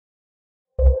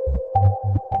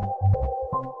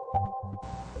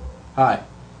Hi.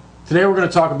 Today we're going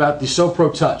to talk about the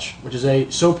SOPRO Touch, which is a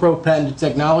SOPRO patented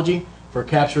technology for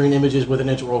capturing images with an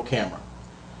intraoral camera.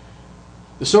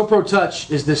 The SOPRO Touch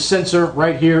is this sensor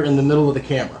right here in the middle of the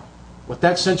camera. What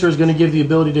that sensor is going to give the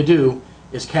ability to do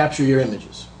is capture your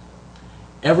images.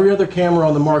 Every other camera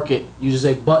on the market uses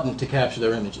a button to capture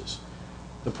their images.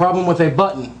 The problem with a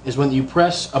button is when you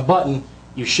press a button,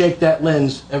 you shake that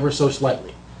lens ever so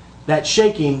slightly. That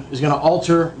shaking is going to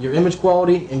alter your image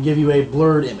quality and give you a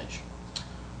blurred image.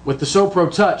 With the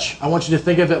SOPRO Touch, I want you to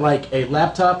think of it like a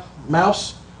laptop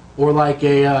mouse or like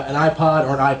an iPod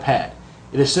or an iPad.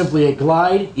 It is simply a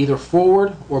glide either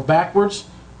forward or backwards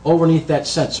underneath that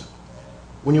sensor.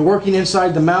 When you're working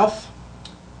inside the mouth,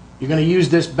 you're going to use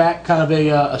this back kind of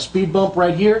a speed bump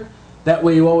right here. That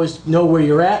way you always know where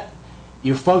you're at.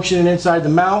 You're functioning inside the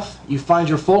mouth, you find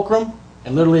your fulcrum,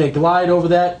 and literally a glide over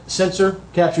that sensor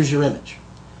captures your image.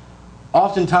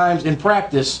 Oftentimes in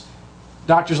practice,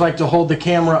 doctors like to hold the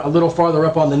camera a little farther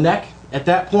up on the neck. At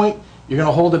that point, you're going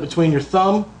to hold it between your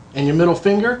thumb and your middle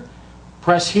finger,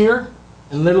 press here,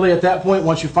 and literally at that point,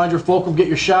 once you find your fulcrum, get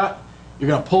your shot, you're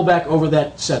going to pull back over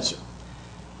that sensor.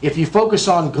 If you focus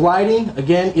on gliding,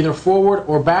 again, either forward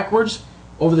or backwards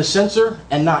over the sensor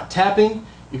and not tapping,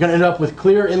 you're going to end up with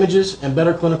clear images and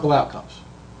better clinical outcomes.